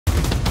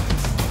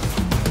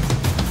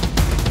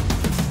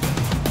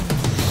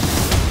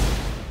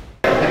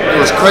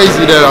it's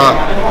crazy that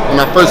when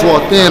I first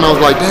walked in, I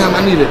was like, damn, I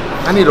need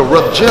a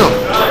rough gym.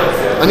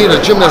 I need a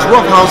gym that's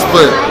roughhouse,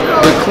 but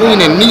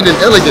clean and neat and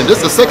elegant.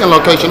 This is the second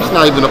location. This is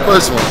not even the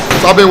first one.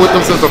 So I've been with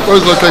them since the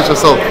first location.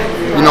 So,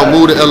 you know,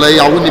 moved to LA.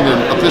 I wasn't even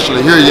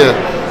officially here yet.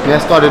 And I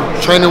started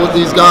training with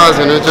these guys,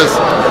 and it's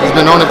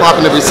been on and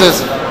popping ever since.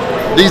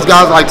 These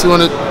guys like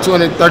 230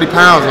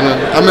 pounds, and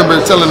I remember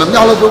telling them,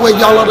 y'all overweight,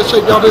 y'all out of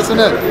shape, y'all this and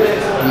that.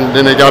 And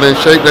then they got in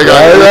shape. They got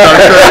yeah.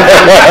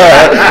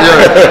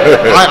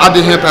 I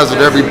did hemp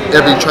hazard every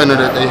trainer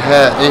that they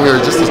had in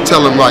here just to tell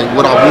them like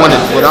what I wanted.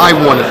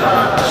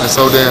 And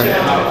so then,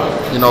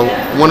 you know,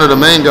 one of the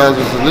main guys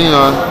was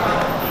Leon.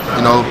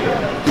 You know,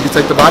 he could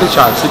take the body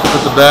shots. He could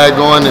put the bag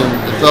on, and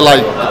it felt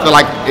like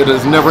it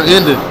has never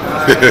ended.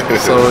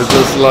 So it's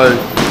just like.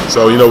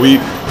 So, you know, we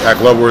at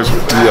Gloveworks,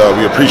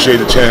 we appreciate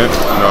the champ.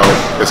 You know,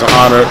 it's an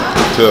honor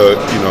to,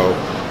 you know,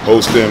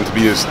 host him, to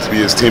be his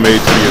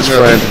teammate, to be his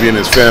friend, to be in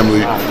his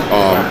family.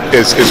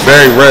 It's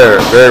very rare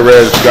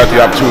that you got the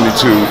opportunity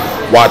to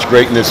watch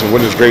greatness and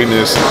witness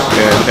greatness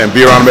and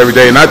be around him every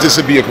day. And not just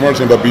to be a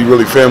commercial, but be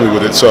really family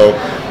with it. So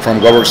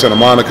from Gloveworks Santa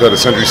Monica to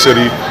Century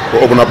City,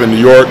 we'll open up in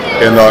New York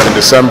in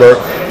December.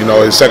 You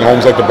know, his second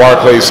home's like the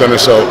Barclays Center.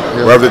 So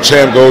wherever the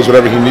champ goes,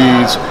 whatever he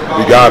needs,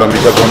 we got him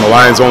because we're on the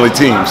Lions only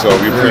team. So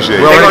we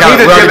appreciate it. They're going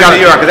to need a gym in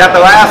New York because that's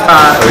the last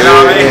time. You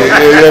know what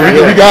I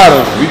mean? We got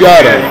him. We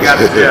got him. You got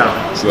the gym.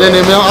 So. Then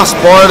I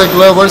sparred at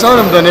Gloveworks.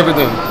 I've done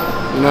everything.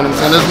 You know what I'm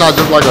saying? It's not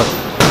just like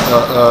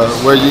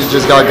where you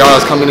just got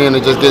guys coming in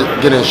and just get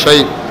in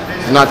shape.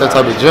 It's not that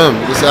type of gym.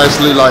 It's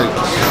actually like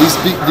these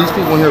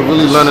people here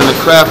really learning the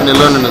craft and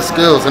they're learning the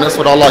skills, and that's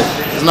what I like.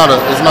 It's not a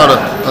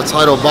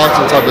title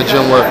boxing type of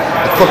gym where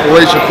a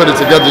corporation put it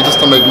together just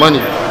to make money.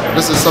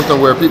 This is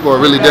something where people are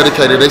really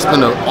dedicated. They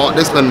spend all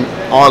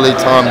their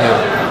time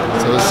here.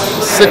 So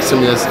it's sick to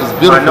me. It's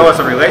beautiful. I know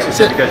it's a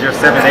relationship because you're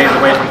 7 days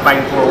away from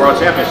fighting for a world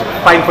championship.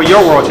 Fighting for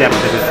your world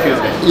championship, excuse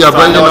me. Yeah, so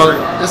but you know,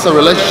 it's a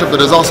relationship, but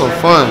it's also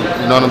fun.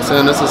 You know what I'm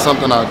saying? This is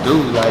something I do.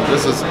 Like,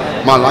 this is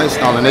my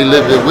lifestyle, and they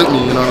live it with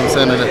me. You know what I'm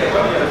saying? And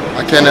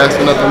I can't ask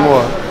for nothing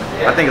more.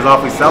 I think it's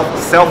awfully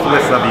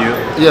selfless of you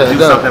to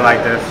do something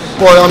like this.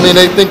 Boy, I mean,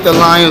 they think the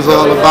Lions are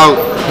all about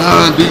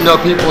beating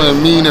up people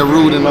and mean and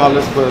rude and all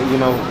this, but, you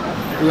know,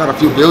 we got a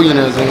few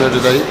billionaires in here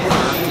today.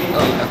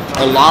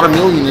 A lot of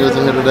millionaires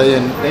in here today,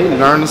 and they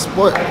learn the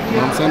sport. You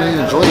know what I'm saying?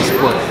 They enjoy the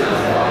sport.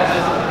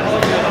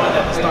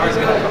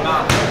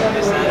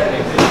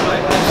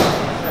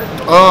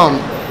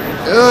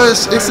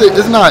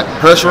 It's not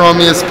pressure on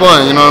me. It's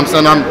fun. You know what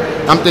I'm saying?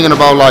 I'm thinking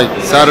about like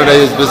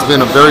Saturday has just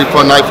been a very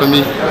fun night for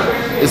me.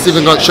 It's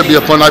even should be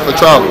a fun night for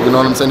Charlo. You know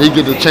what I'm saying? He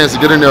get the chance to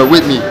get in there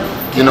with me.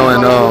 You know,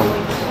 and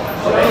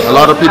a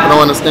lot of people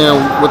don't understand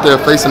what they're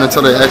facing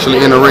until they're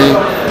actually in the ring,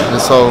 and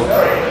so.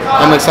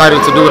 I'm excited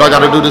to do what I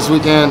got to do this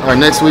weekend, or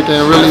next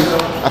weekend, really.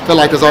 I feel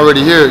like it's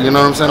already here, you know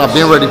what I'm saying? I've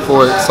been ready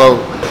for it. So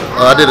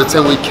I did a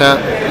 10-week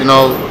camp. You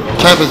know,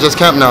 camp is just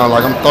camp now.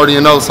 Like, I'm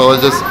 30-0, so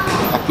it's just,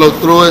 I float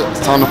through it. It's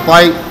time to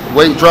fight,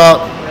 weight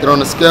drop, get on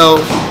the scale,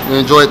 and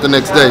enjoy it the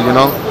next day, you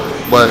know?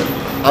 But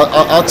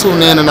I'll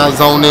tune in and I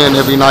zone in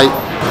every night,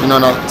 you know,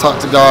 and I talk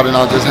to God and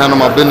I just handle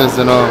my business.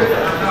 And,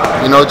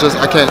 you know,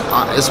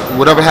 it's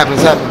whatever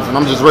happens, and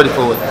I'm just ready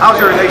for it. How's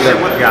your relationship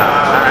with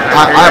God?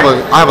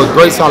 I have a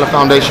great solid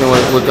foundation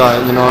with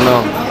God, you know, and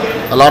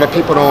a lot of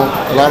people don't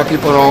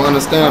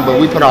understand, but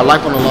we put our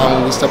life on the line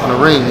when we step in the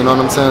ring, you know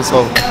what I'm saying?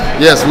 So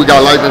yes, we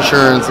got life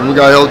insurance and we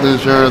got health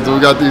insurance and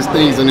we got these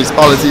things and these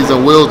policies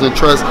and wills and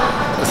trusts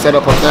set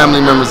up for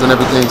family members and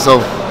everything. So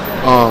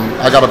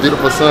I got a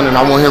beautiful son, and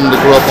I want him to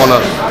grow up on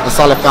a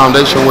solid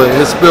foundation with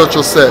his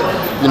spiritual set.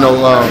 You know,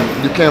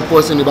 you can't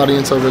force anybody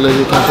into a religion,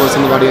 you can't force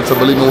anybody into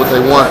believing what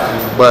they want,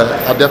 but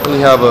I definitely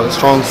have a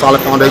strong, solid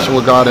foundation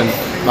with God, and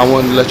I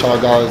wanted to let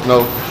y'all guys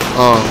know.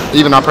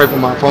 Even I pray for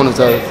my opponents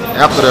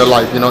after their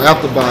life, you know,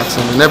 after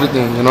boxing and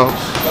everything, you know.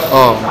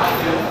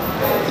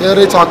 Yeah,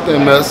 they talk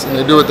their mess and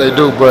they do what they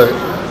do, but,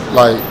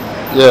 like,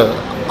 yeah,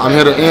 I'm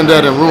here to end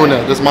that and ruin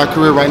that. This is my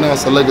career right now,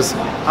 it's a legacy.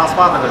 How's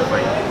fatherhood for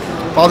you?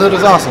 Fatherhood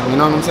is awesome, you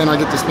know what I'm saying? I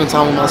get to spend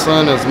time with my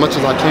son as much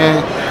as I can.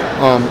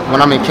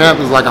 When I'm in camp,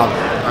 it's like I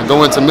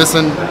go into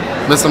missing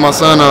my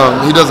son.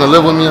 He doesn't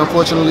live with me,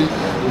 unfortunately,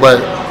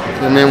 but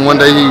I mean, one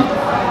day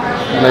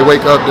when they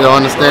wake up, they'll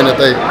understand that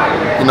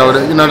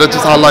that's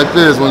just how life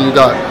is when you're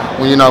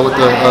not with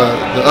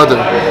the other.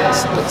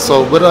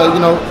 So, but you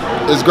know,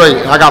 it's great.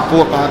 I got 4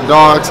 or 5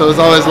 dogs, so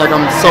it's always like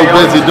I'm so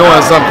busy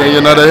doing something.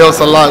 You know, that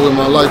helps a lot with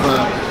my life,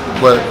 man.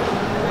 But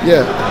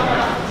yeah.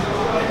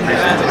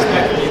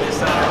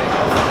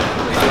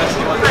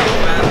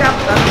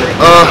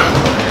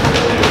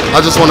 I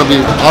just want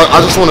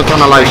to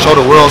kind of like show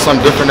the world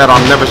something different that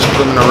I'll never show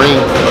them in the ring.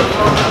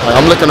 Like,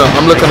 I'm looking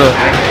to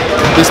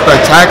be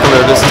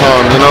spectacular this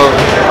time, you know.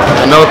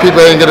 I know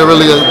people ain't get a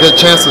good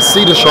chance to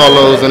see the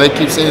Charlos, and they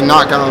keep saying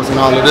knockouts and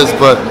all of this,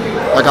 but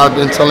like I've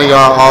been telling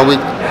y'all all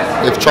week,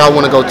 if Charlo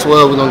want to go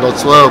 12, we're gonna go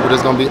 12, but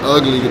it's gonna be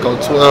ugly to go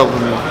 12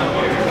 with me.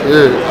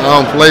 Period. I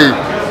don't play.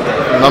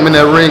 You When I'm in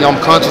that ring,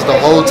 I'm conscious the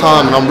whole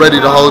time, and I'm ready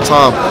the whole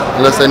time.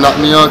 Unless they knock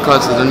me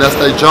unconscious, then that's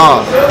their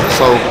job.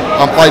 So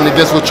I'm fighting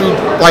against what you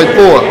fight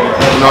for.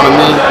 You know what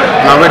I mean?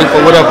 And I'm ready for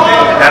whatever.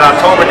 That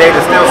October date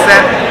is still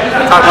set.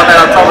 Talk about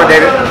that October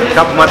date a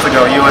couple months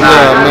ago, you and I.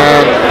 Yeah,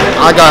 man.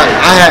 I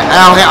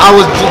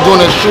was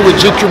doing a shoot with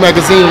GQ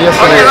magazine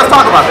yesterday. Okay, let's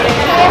talk about that.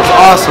 It's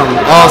awesome.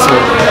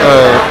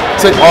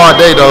 Took all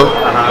day though.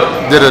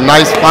 Did a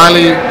nice,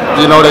 finally,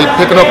 you know, they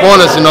picking up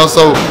on us, you know,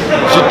 so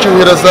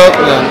GQ hit us up,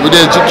 and we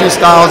did GQ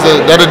Styles.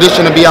 That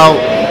edition will be out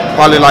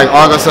probably like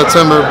August,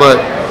 September,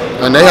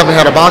 and they haven't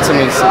had a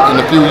boxing in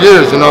a few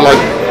years, you know, like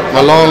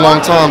a long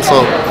time,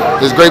 so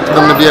it's great for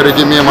them to be able to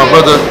get me and my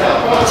brother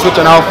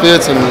switching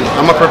outfits, and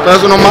I'm a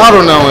professional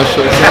model now and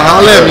shit, so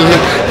holla at me,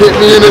 hit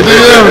me in the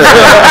DMs.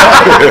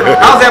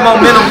 How's that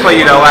momentum for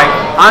you though? Like,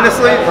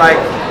 honestly, like,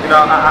 you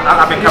know,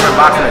 I've been covering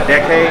boxing a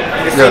decade.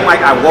 It seemed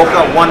like I woke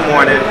up one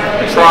morning,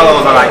 the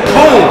Charlos are like,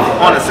 boom,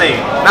 on the scene.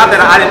 Not that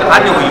I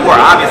knew who you were,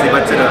 obviously,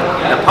 but to the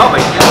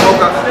public, you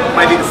woke up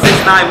maybe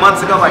 6-9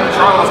 months ago, like the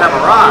Charlos have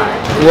arrived.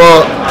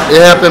 Well,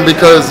 it happened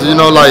because, you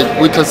know, like,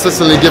 we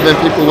consistently giving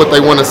people what they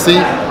want to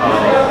see.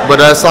 But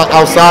that's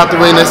outside the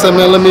ring, they said,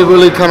 man, let me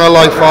really kind of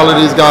like follow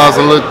these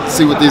guys and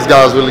see what these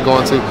guys really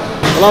going to.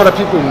 A lot of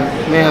people,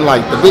 man,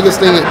 like the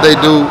biggest thing that they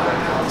do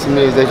to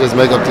me is they just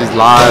make up these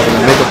lies and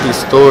make up these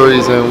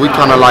stories, and we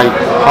kind of like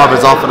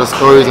harvest off of the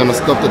stories and the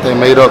stuff that they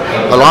made up.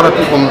 A lot of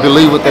people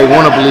believe what they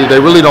want to believe.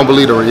 They really don't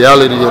believe the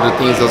reality of the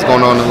things that's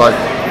going on in life.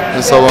 And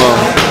so,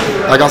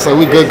 like I said,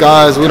 we good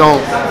guys. We're not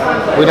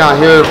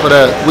here for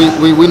that.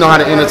 We know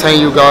how to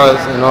entertain you guys,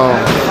 and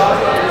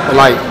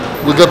like,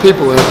 we're good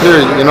people, in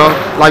period, you know?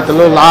 Like the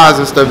little lies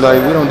and stuff, like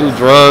we don't do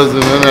drugs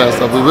and none of that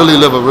stuff. We really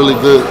live a really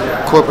good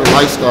corporate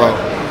lifestyle.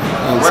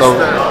 And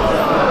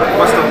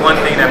what's the one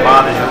thing that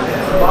bothers you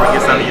or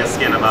gets under your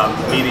skin about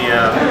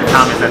media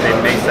comments that they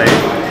may say?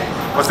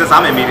 Well, since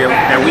I'm in media,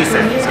 that we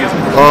say, excuse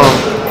me.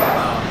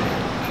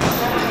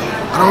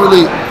 I don't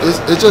really,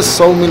 it's just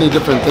so many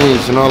different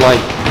things, you know,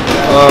 like,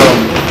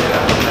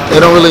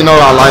 they don't really know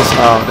our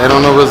lifestyle. They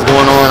don't know what's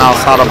going on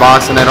outside of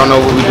boxing. They don't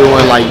know what we're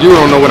doing. Like, you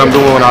don't know what I'm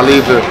doing when I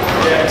leave here.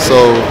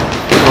 So,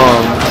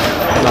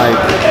 like,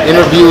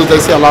 interviews,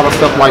 they say a lot of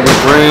stuff like we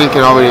drink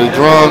and already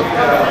drunk.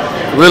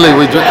 Really,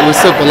 we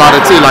sip a lot of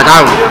tea. Like,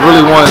 I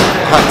really want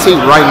hot tea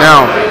right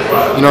now.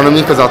 You know what I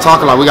mean? Because I talk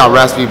a lot. We got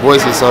raspy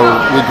voices, so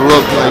we grew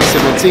up, like,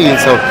 sipping tea. And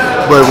so,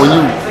 but when you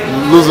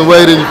losing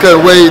weight and you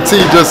cut away, tea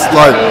just,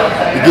 like,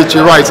 it get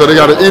you right. So they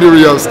got an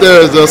eatery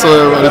upstairs there, so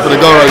everybody's gonna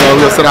go right now.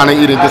 We'll sit down and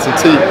eat and get some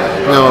tea,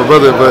 me and my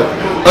brother. But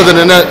other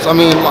than that, I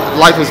mean,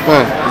 life is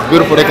fun. It's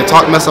beautiful. They can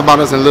talk mess about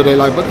us and live their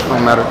life, but it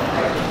don't matter.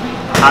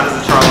 How does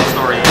the Charlo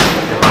story end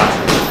in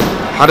boxing?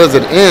 How does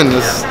it end?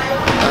 It's,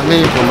 I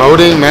mean,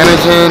 promoting,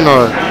 managing,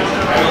 or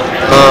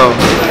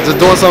just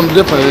doing something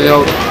different. You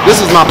know, this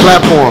is my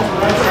platform.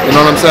 You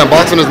know what I'm saying?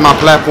 Boxing is my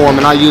platform,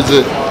 and I use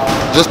it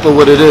just for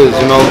what it is.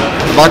 You know,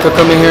 if I could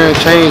come in here and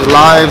change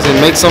lives and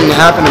make something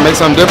happen and make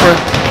something different,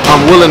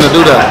 I'm willing to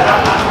do that.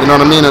 You know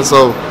what I mean? And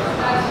so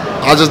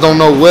I just don't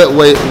know what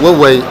way.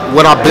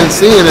 What I've been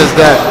seeing is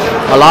that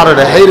a lot of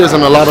the haters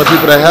and a lot of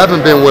people that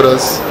haven't been with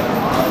us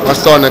are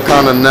starting to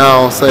kind of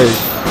now say,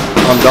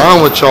 I'm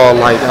done with y'all.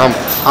 Like,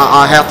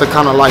 I have to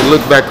kind of like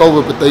look back over,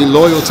 but they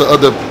loyal to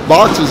other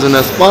boxers, and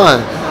that's fine.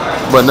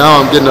 But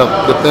now I'm getting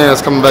the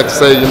fans coming back to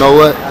say, you know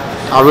what?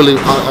 I really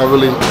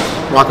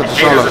rock with the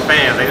Charlo. The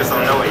fans, they just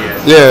don't know it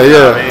yet. Yeah. You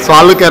know what I mean? So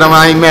I look at them,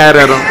 I ain't mad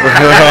at them.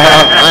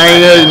 I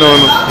ain't hating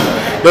on them.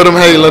 Let them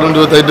hate, let them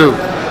do what they do.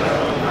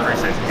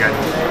 Appreciate you guys.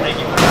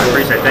 Thank you. I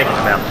appreciate it. Thank you,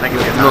 Jermell. Thank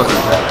you for your time.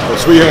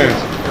 Sweet hands.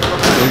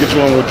 Let me get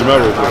you on with Jermell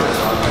real quick.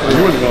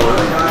 You and Jermell.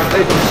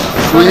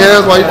 Sweet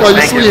hands? Why you call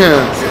you sweet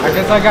hands? I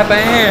guess I got the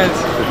hands.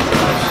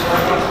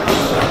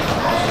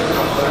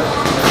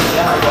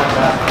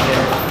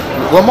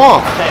 One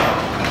more.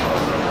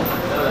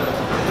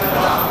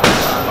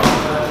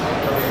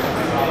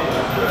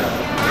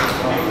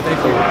 Thank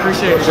you.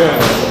 Appreciate it.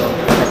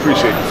 I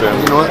appreciate you, fam.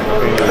 You know what?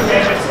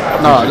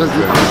 Nah, this is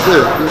it.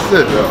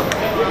 Yeah.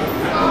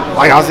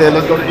 Like I said,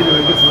 let's go to eat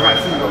and get some rice.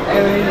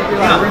 Hey,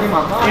 you're like reading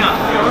my mind.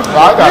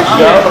 I got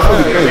you. That's what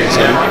it is.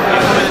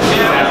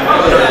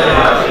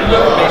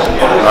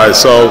 All right,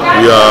 so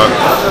we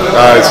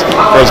guys,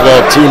 first of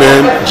all, tune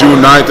in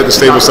June 9th at the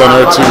Staples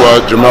Center to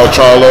Jermell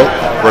Charlo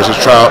versus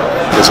Trout.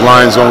 It's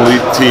Lions only,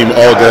 team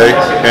all day,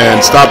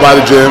 and stop by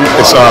the gym.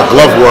 It's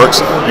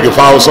Gloveworks. You can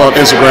follow us on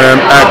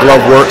Instagram at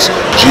Gloveworks,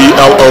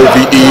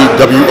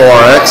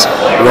 GLOVEWORX.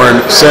 We're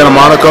in Santa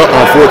Monica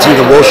on 14th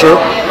and Wilshire.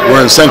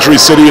 We're in Century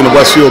City in the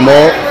Westfield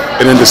Mall,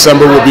 and in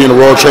December we'll be in the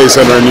World Trade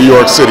Center in New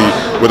York City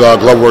with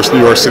Gloveworks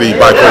New York City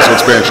bi-coastal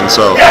expansion.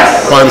 So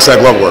find us at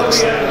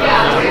Gloveworks.